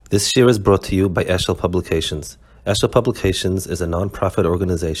This year is brought to you by Eshel Publications. Eshel Publications is a non-profit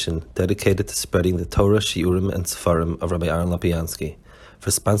organization dedicated to spreading the Torah, Shiurim, and Sefarim of Rabbi Aaron Lapiansky. For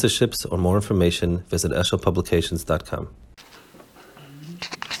sponsorships or more information, visit eshelpublications.com.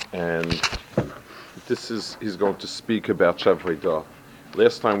 And he's going to speak about Shavridah.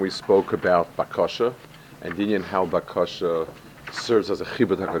 Last time we spoke about Bakasha, and Dinyan how Bakasha serves as a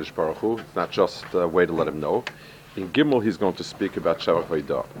chibud HaKadosh Baruch Hu. It's not just a way to let him know. In Gimel, he's going to speak about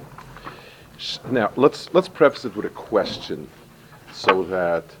Shavridah. Now, let's preface it with a question so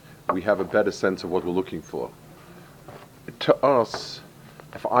that we have a better sense of what we're looking for. To us,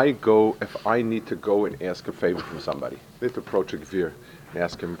 if I need to go and ask a favor from somebody, I need to approach a gvir and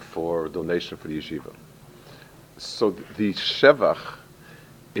ask him for a donation for the yeshiva. So the shevach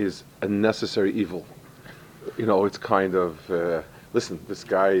is a necessary evil. You know, it's kind of, listen, this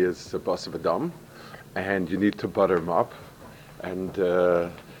guy is a boss of a dam, and you need to butter him up. And I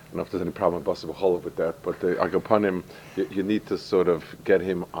don't know if there's any problem with boss of a cholov with that, but upon him, you need to sort of get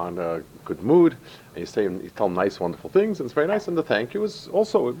him on a good mood, and you tell him nice, wonderful things, and it's very nice. And the thank you was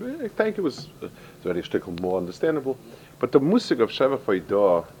also, thank you was very a shtickle more understandable. But the musig of Sheva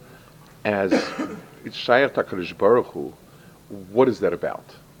Faidah, as it's Shayach HaKadosh Baruch Hu, what is that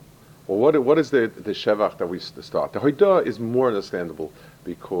about? Well, what is the Shevach that we start? The Haidah is more understandable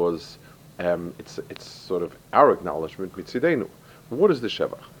because it's sort of our acknowledgement, Mitzidenu. What is the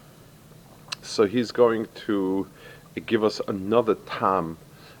Shevach? So he's going to give us another tam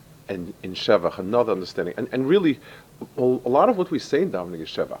in Shevach, another understanding. And really, a lot of what we say in Davening is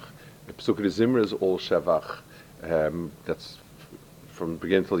Shevach. The Pesukei Zimra is all Shevach. That's from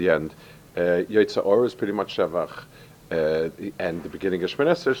beginning till the end. Yotze Or is pretty much Shevach. And the beginning of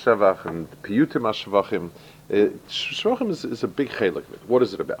Shemini Esrei is Shevach, and Piyutim HaShevachim. Shevachim is a big chelik of it. What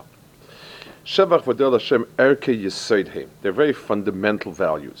is it about? Shevach v'del Hashem erke yisoidheim. They're very fundamental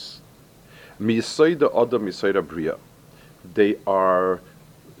values. Mi yisoid adam yisoid abriya. They are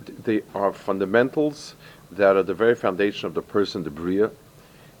fundamentals that are the very foundation of the person, the bria.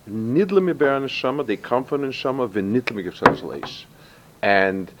 Nidle mi ber neshama. They come from neshama v'nidle mi gevshel shleish,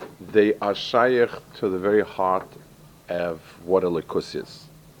 and they are shayach to the very heart of what a likus is.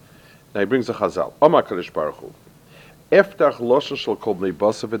 Now he brings a chazal. Omar Kadosh Baruch Hu. Eftach loshen shel kol bnei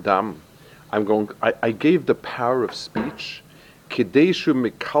basa v'dam. I gave the power of speech in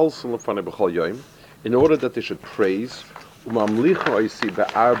order that they should praise. They will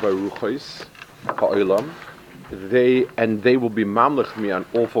be mamlech me on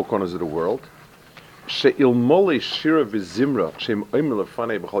all four corners of the world.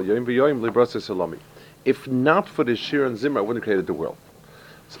 If not for the shir and zimra, I wouldn't have created the world.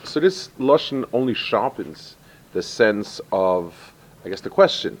 So this lashon only sharpens the sense of, I guess, the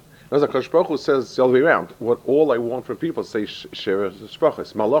question. As HaKadosh Baruch Hu says the other way around, what all I want from people say shir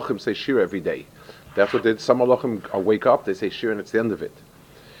sprachos. Malachim say shir every day. That's what did. Some malachim wake up, they say shir, and it's the end of it.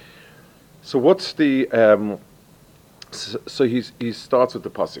 So what's the? So he starts with the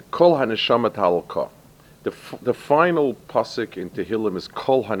pasuk. Kol haneshama talka. The final pasuk in Tehillim is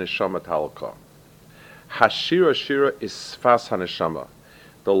Kol haneshama talka. Hashira shira is sfas haneshama,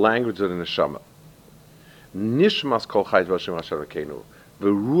 the language of the neshama. Nishmas kol chayt v'Hashem Hashem Elokeinu.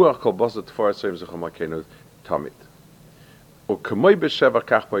 V'ruach kol basat tfar tzayim zechom Elokeinu tamid. U'kemoi b'sheva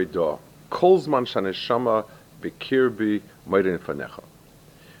kach b'Haidah. Kol zman shaneshama b'kirbi moedin fanecha.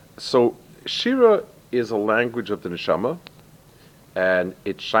 So shira is a language of the neshama, and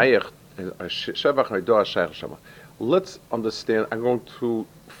it's shayach. Shevach Haidah shayach neshama. Let's understand. I'm going to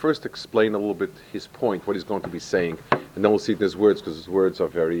first explain a little bit his point, what he's going to be saying, and then we'll see his words, because his words are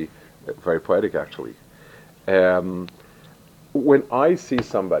very, very poetic, actually. When I see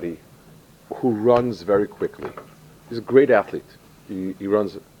somebody who runs very quickly, he's a great athlete. He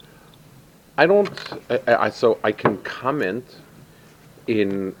runs. So I can comment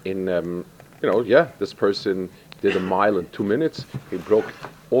this person did a mile in 2 minutes. He broke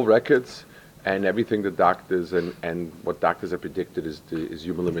all records. And everything the doctors and what doctors have predicted is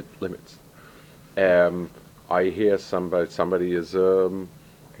human limits. I hear somebody is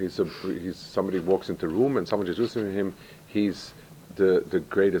somebody walks into a room and someone introduces him. He's the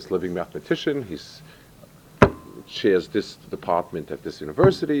greatest living mathematician. He's chairs this department at this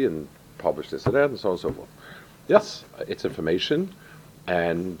university and published this and that and so on and so forth. Yes, it's information,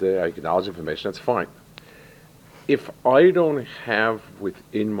 and I acknowledge information. That's fine. If I don't have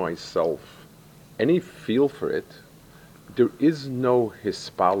within myself any feel for it, there is no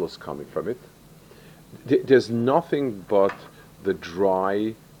hispalus coming from it. There's nothing but the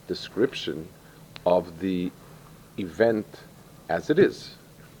dry description of the event as it is.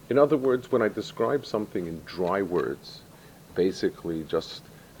 In other words, when I describe something in dry words, basically just,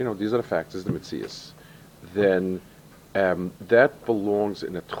 these are the facts, this is the Metzias, then that belongs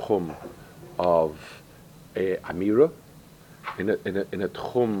in a tchum of a Amira, in a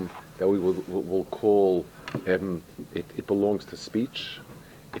tchum that we will call, it belongs to speech.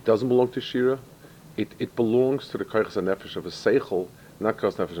 It doesn't belong to Shira. It belongs to the Koyches HaNefesh of a Seichel, not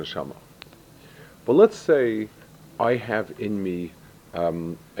Koyches HaNefesh and Shama. But let's say I have in me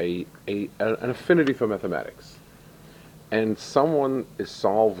an affinity for mathematics, and someone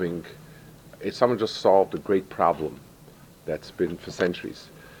just solved a great problem that's been for centuries,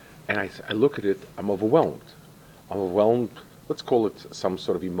 and I look at it, I'm overwhelmed. Let's call it some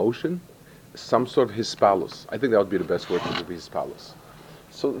sort of emotion, some sort of hispalus. I think that would be the best word to be hispalus.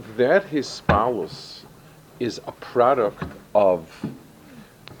 So that hispalus is a product of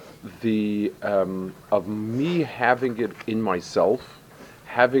of me having it in myself,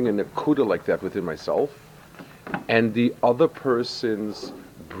 having a nakuda like that within myself, and the other person's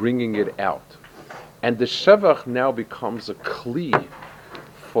bringing it out. And the shevach now becomes a kli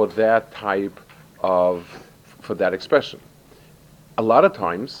for that for that expression. A lot of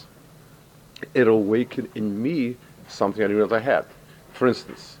times, it'll awaken in me something I didn't realize I had. For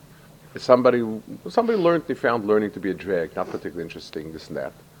instance, if somebody learned, they found learning to be a drag, not particularly interesting, this and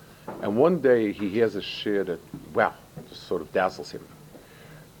that. And one day he hears a shir that, wow, just sort of dazzles him.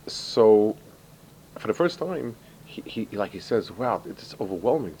 So, for the first time, he says, wow, it's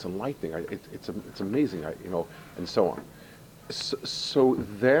overwhelming, it's enlightening, it's amazing, and so on. So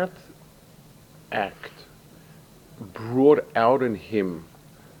that act brought out in him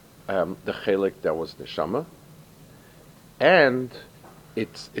the chelik that was neshama, and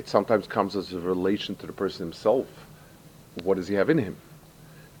it sometimes comes as a relation to the person himself. What does he have in him?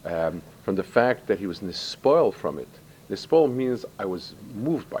 From the fact that he was nispoil from it. Nispoil means I was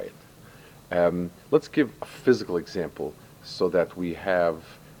moved by it. Let's give a physical example so that we have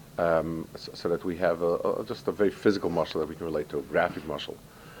just a very physical muscle that we can relate to, a graphic muscle.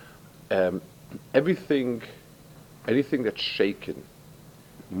 Anything that's shaken,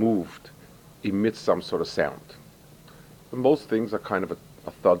 moved, emits some sort of sound. And most things are kind of a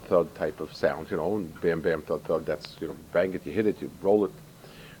thud type of sound, and bam bam thud thud. That's bang it, you hit it, you roll it.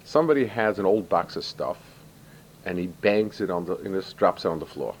 Somebody has an old box of stuff, and he bangs it just drops it on the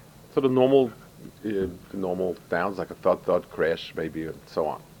floor. So the normal sounds like a thud thud crash maybe, and so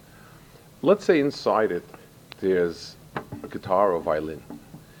on. Let's say inside it there's a guitar or violin.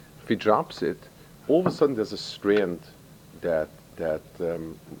 If he drops it, all of a sudden there's a strand that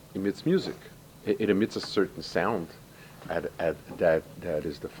emits music. It emits a certain sound that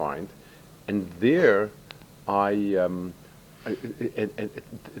is defined, and there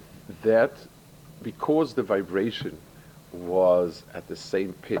that because the vibration was at the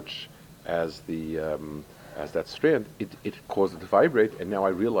same pitch as that strand, it caused it to vibrate, and now I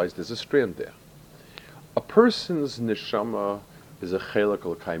realize there's a strand there. A person's neshama is a chelik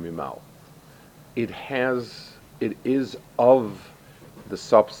l'kay mimal. It is of the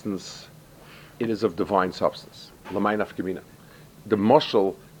substance. It is of divine substance. L'may nafka. The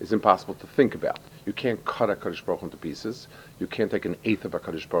mashal is impossible to think about. You can't cut HaKadosh Baruch Hu into pieces. You can't take an eighth of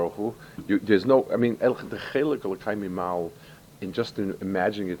HaKadosh Baruch Hu. There's no, the chelik l'kay mimal, in just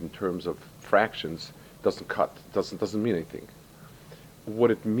imagining it in terms of fractions, doesn't cut, doesn't mean anything. What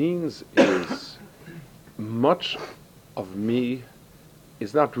it means is much of me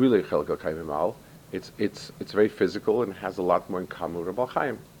is not really a chelik l'kay mimal. It's very physical and has a lot more in common with a Baal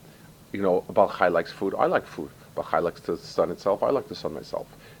Chaim. A Baal Chai likes food, I like food. Baal Chai likes the sun itself, I like the sun myself.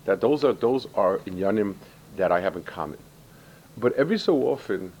 That those are inyanim that I have in common. But every so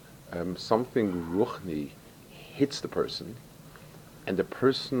often, something ruchni hits the person, and the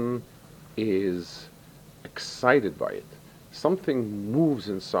person is excited by it. Something moves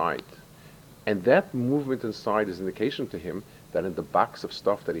inside, and that movement inside is an indication to him that in the box of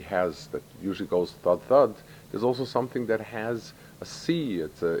stuff that he has that usually goes thud thud, there's also something that has a C,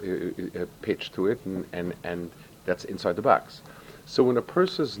 it's a pitch to it, and that's inside the box. So when a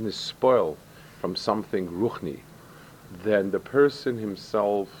person is nispoil from something ruchni, then the person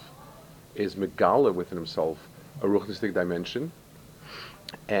himself is megala within himself a ruchnistic dimension,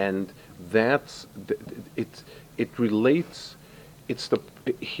 and that's it relates. It's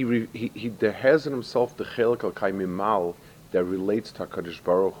he there has in himself the chelik l'kay mimal that relates to HaKadosh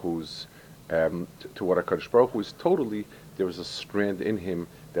Baruch Hu's to what HaKadosh Baruch Hu is totally. There is a strand in him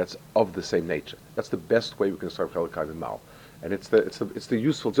that's of the same nature. That's the best way we can start chelik l'kay mimal, and it's the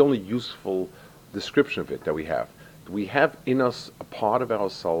only useful description of it that we have. We have in us a part of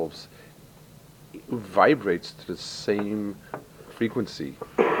ourselves vibrates to the same frequency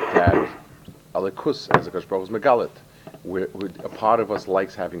that Alikus, as HaKadosh Baruch Hu is megalit. A part of us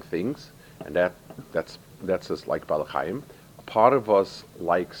likes having things, and that's just like Balachayim. A part of us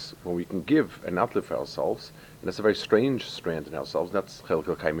likes when we can give and not live for ourselves, and that's a very strange strand in ourselves. That's Chelik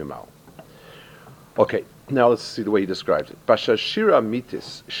Elokayim Imal. Okay, now let's see the way he describes it. Basha Shira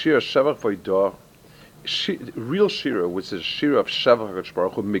Mitis, Shira Shavach Voidor, real Shira, which is Shira of Shavach HaKadosh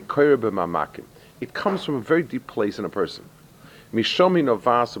Baruch Hu, Mikoyer B'mamakim. It comes from a very deep place in a person. Mishomi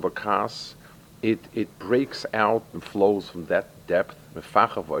Novas Ubakas, it breaks out and flows from that depth.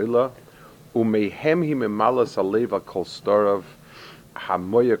 Mefacha Voila, Umehem Hi Memalas Aleva Kol Storav,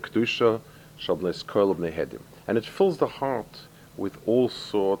 Hamoya Kedusha, Shabnes Koil B'nehedim. And it fills the heart with all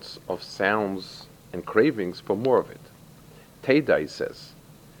sorts of sounds and cravings for more of it. Teidai says,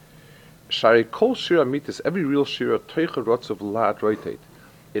 Shari Kol Shira Mitis, every real Shira, Teicha Rotzav La'at Roitet,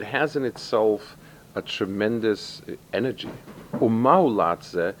 it has in itself a tremendous energy. Umau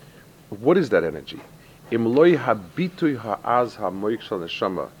La'at, what is that energy? Imloi Habitui Ha'az Ha'moik Shal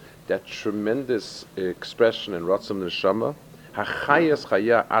Neshama, that tremendous expression in Rotzam Neshama, Hachayas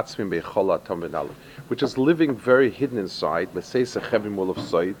Chaya Atzmim Beichol Atom V'Nalav, which is living very hidden inside, Meseisa Chevim Wol of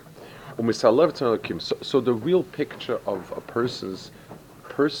Soid, so the real picture of a person's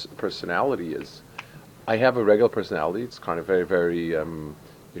personality is, I have a regular personality. It's kind of very, very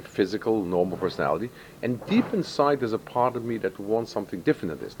physical, normal personality. And deep inside, there's a part of me that wants something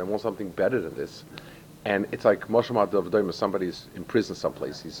different than this. That wants something better than this. And it's like Moshe Ma'adav, somebody's in prison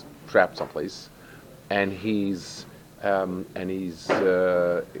someplace. He's trapped someplace, and he's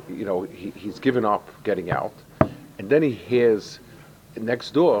given up getting out. And then he hears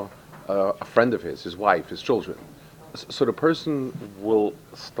next door a friend of his wife, his children. So the person will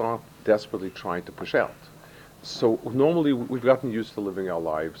start desperately trying to push out. So normally we've gotten used to living our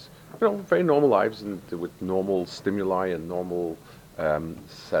lives, very normal lives and with normal stimuli and normal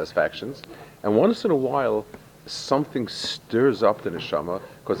satisfactions. And once in a while, something stirs up the neshama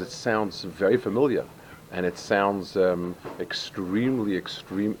because it sounds very familiar. And it sounds extremely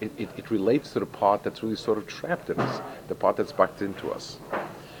extreme. It relates to the part that's really sort of trapped in us, the part that's backed into us.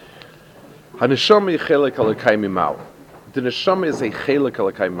 The neshama is a chelik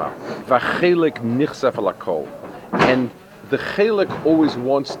alakaimau. V'chelik nichsef alakol. And the chelik always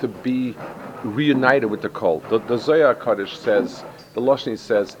wants to be reunited with the kol. The Zohar Kodesh says, the Lashon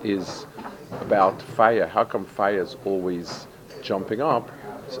says, is about fire. How come fire is always jumping up?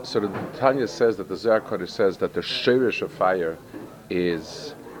 So the Tanya says that the Zohar Kodesh says that the shirish of fire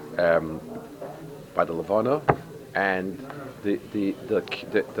is by the Levana, and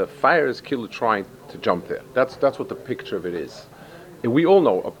the fire is killer trying to jump there. That's what the picture of it is. And we all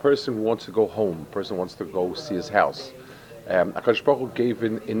know a person wants to go home. A person wants to go see his house. HaKadosh Baruch Hu gave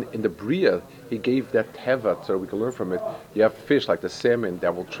in the Bria, he gave that teva so we can learn from it. You have fish like the salmon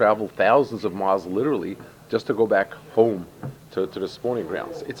that will travel thousands of miles literally just to go back home to the spawning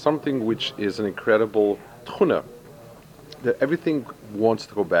grounds. It's something which is an incredible tchuna, that everything wants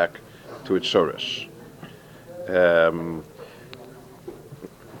to go back to its shoresh.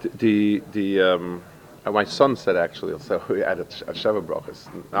 My son said actually, so we had a Sheva Brachas,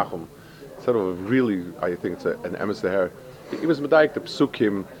 Nachum, sort of really, I think it's an emes there. He was medayik the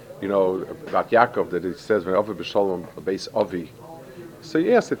psukim, about Yaakov that it says when Avi b'Shalom base Avi. So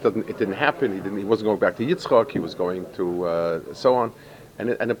yes, it didn't happen. He wasn't going back to Yitzchak. He was going to so on,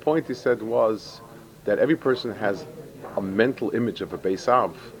 and the point he said was that every person has a mental image of a Beis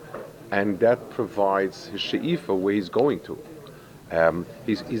Av, and that provides his she'ifa where he's going to.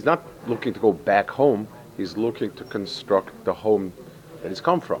 He's not looking to go back home. He's looking to construct the home that he's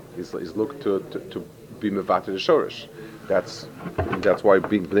come from. He's looking to be mevater the shorish. That's why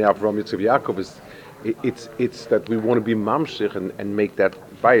being Bnei Avraham Yitzchak Yaakov is it's that we want to be mamshich and make that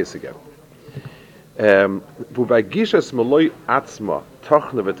bias again.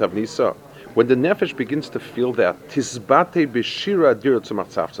 When the nefesh begins to feel that, tisbate b'shira adira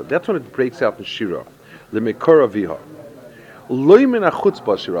tzumachtzavtza. That's when it breaks out in shira. Lemekora viha. Loy min achutz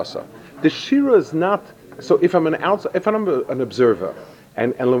ba shirasa. The shira is not. So if I'm an observer,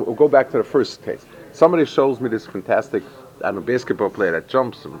 and we'll go back to the first case. Somebody shows me this fantastic, basketball player that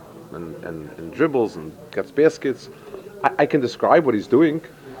jumps and dribbles and gets baskets. I can describe what he's doing,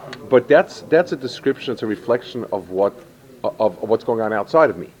 but that's a description. It's a reflection of what's going on outside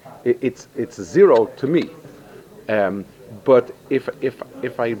of me. It's zero to me. But if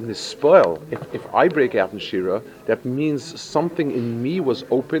I misspoil, if I break out in shira, that means something in me was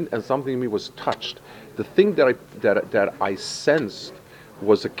opened and something in me was touched. The thing that I sensed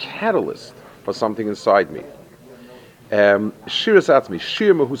was a catalyst for something inside me. Shira's at me,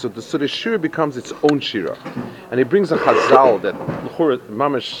 shir mahusa. So the shira becomes its own shira, and he brings a chazal that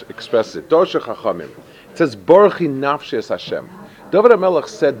Mamish expresses it. Doshe chachamim. It says, Baruchi nafshi es Hashem. David HaMelech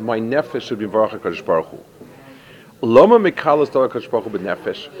said, my nefesh should be Baruch HaKadosh Baruch Hu. Loma mekalas David HaKadosh Baruch Hu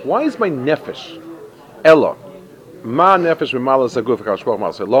b'nefesh. Why is my nefesh? Ella. Ma nefesh v'malas aguf HaKadosh Baruch Hu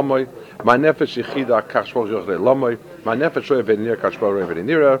malas elomoy. Ma nefesh yichida HaKadosh Baruch Hu yochre elomoy. Ma nefesh roe v'nir HaKadosh Baruch Hu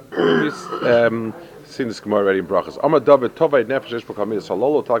v'nira. Seen this Gemara already in Brachas. Amar David tovay nefesh esh b'kal midas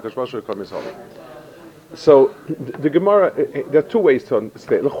halolo tal HaKadosh Baruch Hu kal midas halolo. So the Gemara, there are two ways to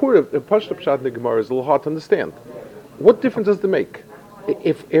understand. The Pashto Pshat in the Gemara is a little hard to understand. What difference does it make?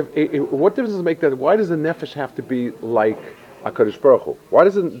 What difference does it make that? Why does the nefesh have to be like HaKadosh Baruch Hu? Why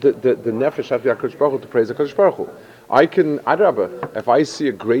doesn't the nefesh have to be HaKadosh Baruch Hu to praise HaKadosh Baruch Hu? I can, if I see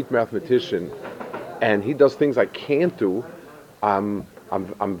a great mathematician and he does things I can't do, I'm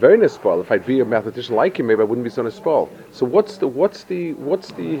very nispal. If I'd be a mathematician like him, maybe I wouldn't be so nispal. So what's the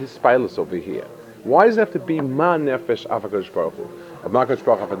hispilus over here? Why does it have to be ma nefesh av HaKadosh Baruch Hu, ma HaKadosh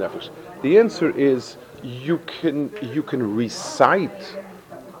Baruch Hu av nefesh? The answer is you can recite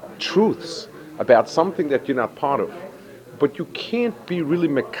truths about something that you're not part of, but you can't be really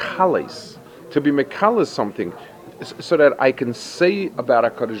mekales. To be mekales something, so that I can say about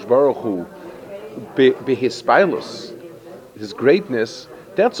HaKadosh Baruch Hu behispilus, his greatness.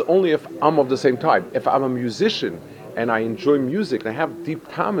 That's only if I'm of the same type. If I'm a musician and I enjoy music, and I have deep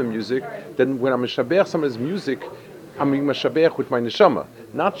time in music, then when I'm meshabeach somebody's music, I'm being meshabeach with my neshama,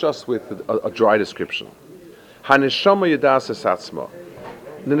 not just with a dry description. Ha-neshama yadas es atzma.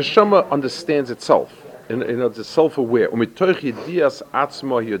 The neshama understands itself, and it's self-aware. Umitoich yedias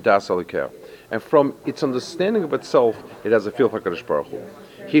atzma yadas alikeh. And from its understanding of itself, it has a feel for HaKadosh Baruch Hu.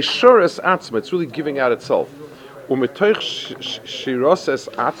 Hishur es atzma, it's really giving out itself. Umitoich shiros es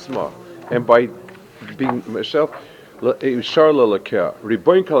atzma, and by being myself, this is Ibn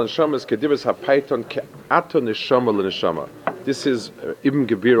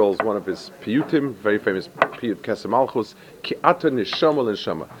Gebirol's one of his piyutim, very famous piyut Kesem Malchus. Ki ato neshama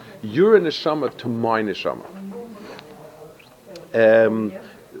l'neshama. You're a neshama to my neshama.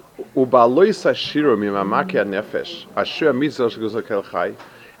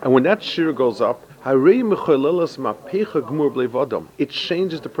 And when that shir goes up, it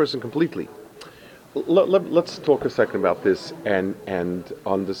changes the person completely. Let's talk a second about this and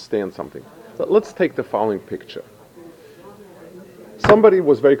understand something. Let's take the following picture. Somebody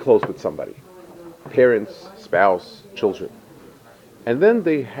was very close with somebody, parents, spouse, children, and then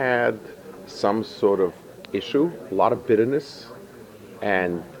they had some sort of issue, a lot of bitterness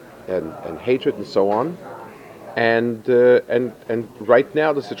and hatred and so on, and right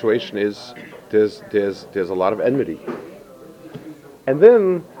now the situation is there's a lot of enmity, and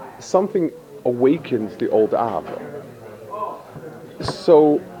then something awakens the old Ahava.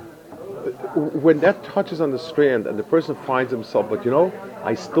 So when that touches on the strand and the person finds himself, but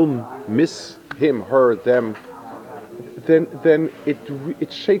I still miss him, her, them, then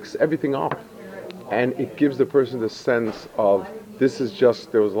it shakes everything up, and it gives the person the sense of this is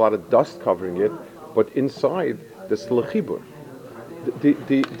just, there was a lot of dust covering it, but inside there's still a chibur.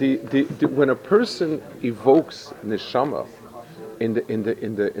 When a person evokes neshama in the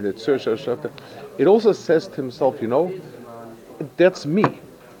Tzur Shafta, it also says to himself, that's me.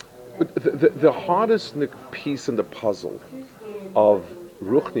 The hardest piece in the puzzle of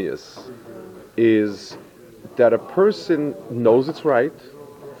Ruchnius is that a person knows it's right,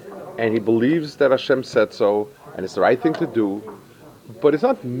 and he believes that Hashem said so, and it's the right thing to do, but it's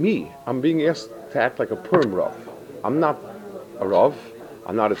not me. I'm being asked to act like a Purim Rav. I'm not a Rav.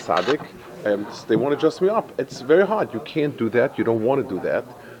 I'm not a tzaddik. They want to dress me up. It's very hard. You can't do that. You don't want to do that,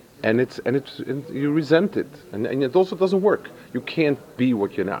 and you resent it, and it also doesn't work. You can't be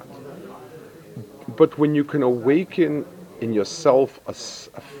what you're not. But when you can awaken in yourself a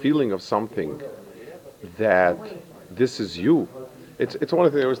feeling of something that this is you, it's one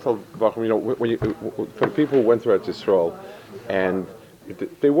of the things I always tell Bachram, for people who went through Eretz Yisrael, and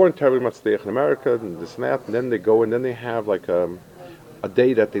they weren't terribly much there in America and this and that, and then they go and then they have like a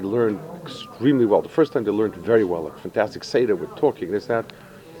day that they learned extremely well. The first time they learned very well, like fantastic Seder with talking, this, that.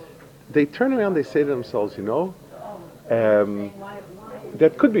 They turn around, they say to themselves,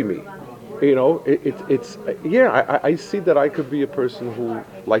 that could be me. I see that I could be a person who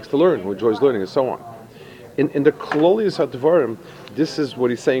likes to learn, who enjoys learning, and so on. In the Kololius HaDvarim, this is what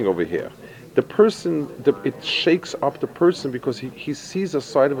he's saying over here. The person, it shakes up the person because he sees a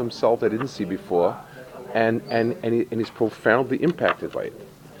side of himself that he didn't see before, and he's profoundly impacted by it.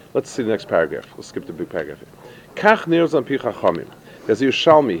 Let's see the next paragraph. We'll skip the big paragraph here. Kach neos an pi chachamim. There's a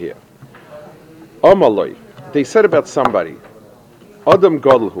Yerushalmi here. Amaloi. They said about somebody, Adam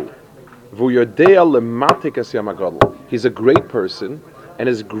Gadolhu, v'hu yodea lematik es yam hagadol. He's a great person, and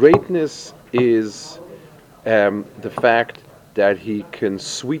his greatness is the fact that he can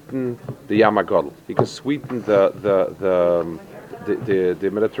sweeten the Yam HaGadol. He can sweeten the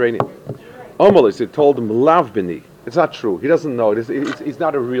Mediterranean. Omelis, he told him, Lav b'ni. It's not true. He doesn't know. He's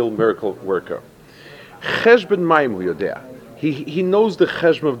not a real miracle worker. Cheshben mayim hu yodea. He knows the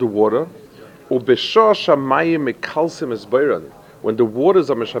cheshbon of the water. Ubeshah shamayim mekalsim esbeiran. When the waters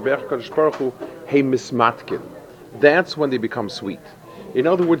are Meshabech Kadosh Baruch Hu, hey mismatkin. That's when they become sweet. In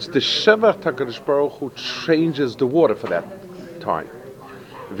other words, the Shevach HaKadosh Baruch Hu changes the water for that time.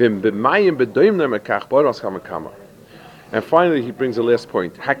 And finally, he brings the last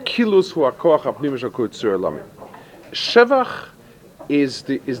point. Hakilus hu hakoach hapnimish hakutzur lamim. Shevach is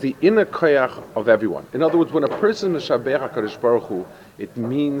the inner koyach of everyone. In other words, when a person is Meshabech HaKadosh Baruch Hu, it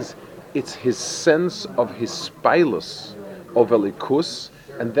means it's his sense of his spilus, of elikus,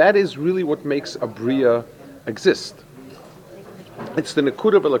 and that is really what makes a bria exist. It's the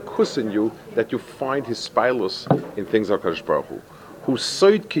nekud of elikus in you that you find his spilus in things like HaKadosh Baruch Hu. Who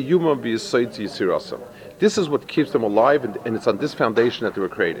soid kiyuma b'yisoid yisirasa. This is what keeps them alive, and it's on this foundation that they were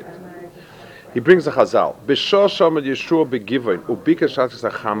created. He brings a chazal. B'shah shamad Yeshua begivon ubika shatis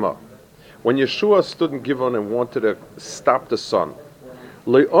achama. When Yeshua stood in Givon and wanted to stop the sun,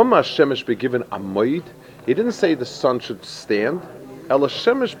 le'oma shemesh begivon amoid. He didn't say the sun should stand. Ela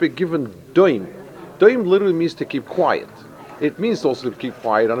shemesh begivon doim. Doim literally means to keep quiet. It means also to keep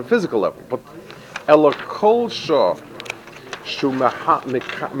quiet on a physical level. But ela kol shah shu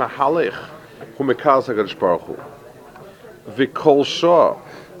mahalech hu mekal HaKadosh Baruch Hu. V'kol shah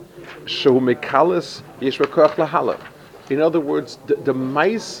shu mekalis yesh v'koach lahalach. In other words, the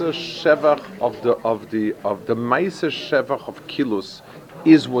Meiser Shevach of the Meiser Shevach of Kilus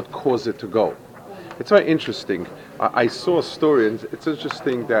is what caused it to go. It's very interesting. I saw a story, and it's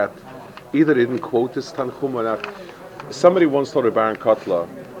interesting that either they didn't quote this Tanchum or not. Somebody once told Baron Kotler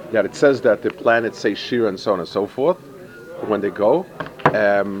that it says that the planets say Shira and so on and so forth when they go.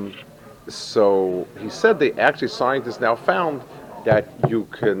 So he said scientists now found that you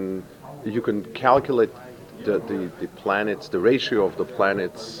can calculate the planets, the ratio of the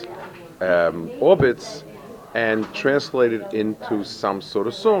planets' orbits, and translate it into some sort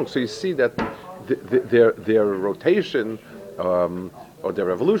of song. So you see that their rotation or their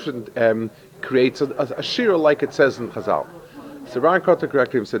revolution creates a shira, like it says in Chazal. So Ran Kotter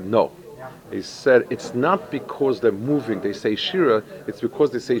corrected him and said no. He said it's not because they're moving they say shira, it's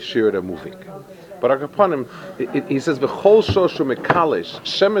because they say shira they're moving. But upon him, he says v'chol shoshu mekalish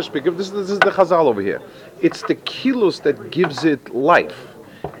shemesh begiv. This is the Chazal over here. It's the kilus that gives it life,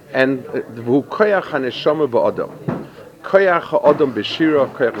 and v'hu koyach haneshama ba'adam. Koyach ha'adam b'shira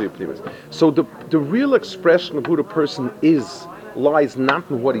koyach v'yipnimis. So the real expression of who the person is lies not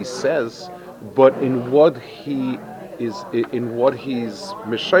in what he says, but in what he is, in what he's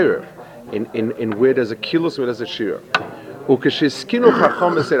meshayer, in where there's a kilus, where there's a shira. And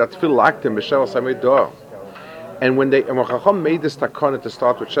when Chacham made this takana to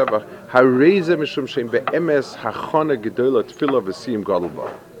start with Shevach, hareze mishum shein be'emes hachana gedola tefillah v'siyim gadol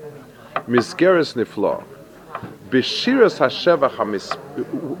ba. Misgeres nifla. B'shiras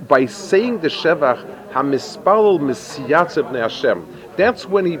hashevach by saying the Shevach hamispalul misyatzev b'nei Hashem. That's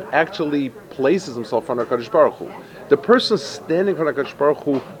when he actually places himself on HaKadosh Baruch Hu. The person standing on HaKadosh Baruch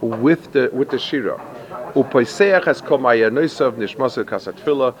Hu with the shira. Upaiseach has come ayanoisav nishmasel kasat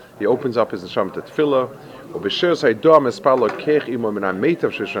tefillah. He opens up his neshama to tefillah. Ubesheres haidah mespalo kech imo min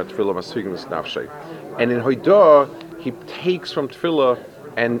hameitav sheshna tefillah masfigim esnafshay. And in haidah he takes from tefillah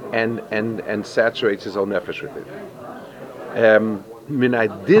and saturates his own nefesh with it. Min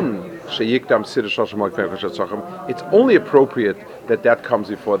adin sheyikdam siddur shlosh ma'akvei kosher tzachim. It's only appropriate that comes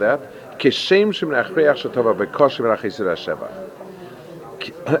before that. Keshem shemin achreach shetova bekosh min achesir hasheva.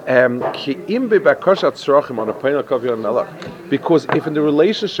 Because if in the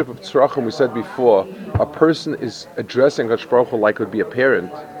relationship of tzrachim, we said before, a person is addressing HaKadosh Baruch Hu like it would be a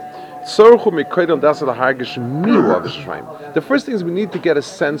parent. The first thing is we need to get a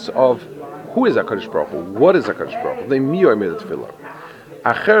sense of who is HaKadosh Baruch Hu, what is HaKadosh Baruch Hu.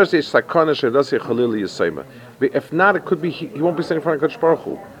 If not, it could be he won't be saying in front of HaKadosh Baruch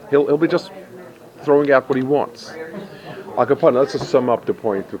Hu. He'll be just throwing out what he wants. Let's just sum up the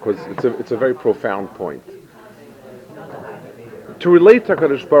point, because it's a very profound point. To relate to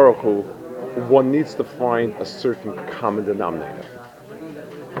HaKadosh Baruch Hu, one needs to find a certain common denominator.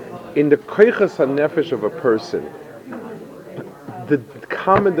 In the koiches hanefesh of a person, the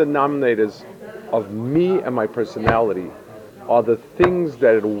common denominators of me and my personality are the things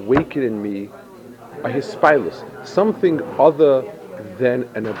that awaken in me a hispilus, something other than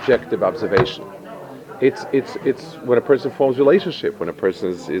an objective observation. It's when a person forms a relationship, when a person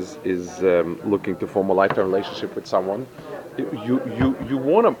is looking to form a lifetime relationship with someone, you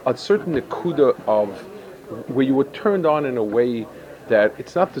want a certain nekuda of where you were turned on in a way that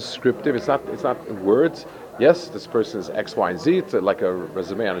it's not descriptive, it's not in words. Yes, this person is X, Y, and Z. It's like a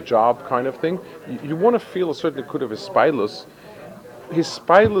resume on a job kind of thing. You want to feel a certain nekuda of his spilus. His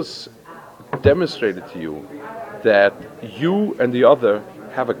spilus demonstrated to you that you and the other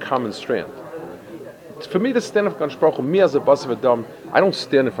have a common strand. For me to stand in front of Kadosh Baruch Hu, me as a Bas of Adam, I don't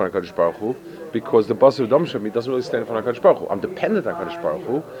stand in front of Kadosh Baruch Hu because the Bas of Adam Shemi doesn't really stand in front of Kadosh Baruch Hu. I'm dependent on Kadosh Baruch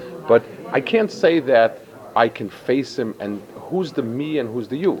Hu, but I can't say that I can face him and who's the me and who's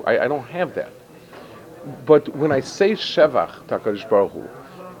the you. I don't have that. But when I say Shevach to Kadosh Baruch Hu,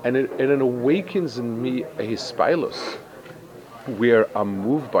 and it awakens in me a hispilus, where I'm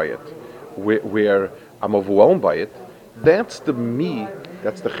moved by it, where I'm overwhelmed by it, that's the me,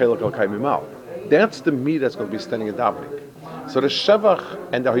 that's the Chelak al Kaimimal. That's the me that's going to be standing in davening. So the Shevach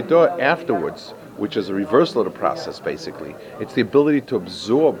and the Haidah afterwards, which is a reversal of the process basically, it's the ability to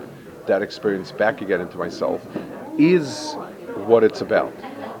absorb that experience back again into myself, is what it's about.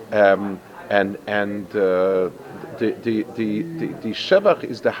 The Shevach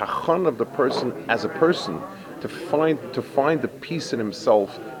is the Hachon of the person as a person, to find the peace in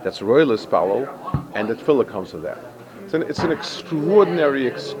himself that's royalist palo, and that tefillah comes with that. It's an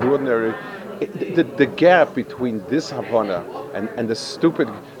extraordinary. The gap between this Havana and the stupid.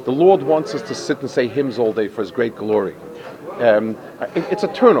 The Lord wants us to sit and say hymns all day for His great glory. It's a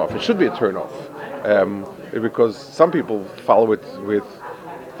turnoff. It should be a turnoff, because some people follow it with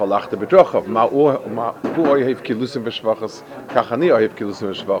Falachta B'Drochav. Hu oyev kilusim v'shvachas, kachani oyev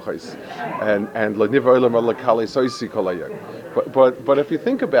kilusim v'shvachas, and l'niv olam l'kalei soisi kolayek. But if you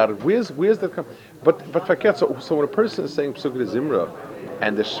think about it, where's that come? But forget. So when a person is saying Pesukei Zimra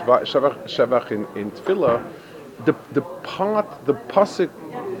and the Shevach in Tefillah, the part, the pasuk,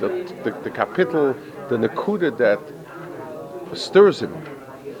 the kapitel, the nekuda that stirs him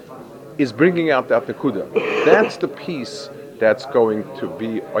is bringing out that nekuda. That's the piece that's going to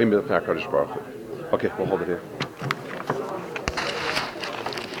be Oymid Kadosh Baruch Hu. Okay, we'll hold it here.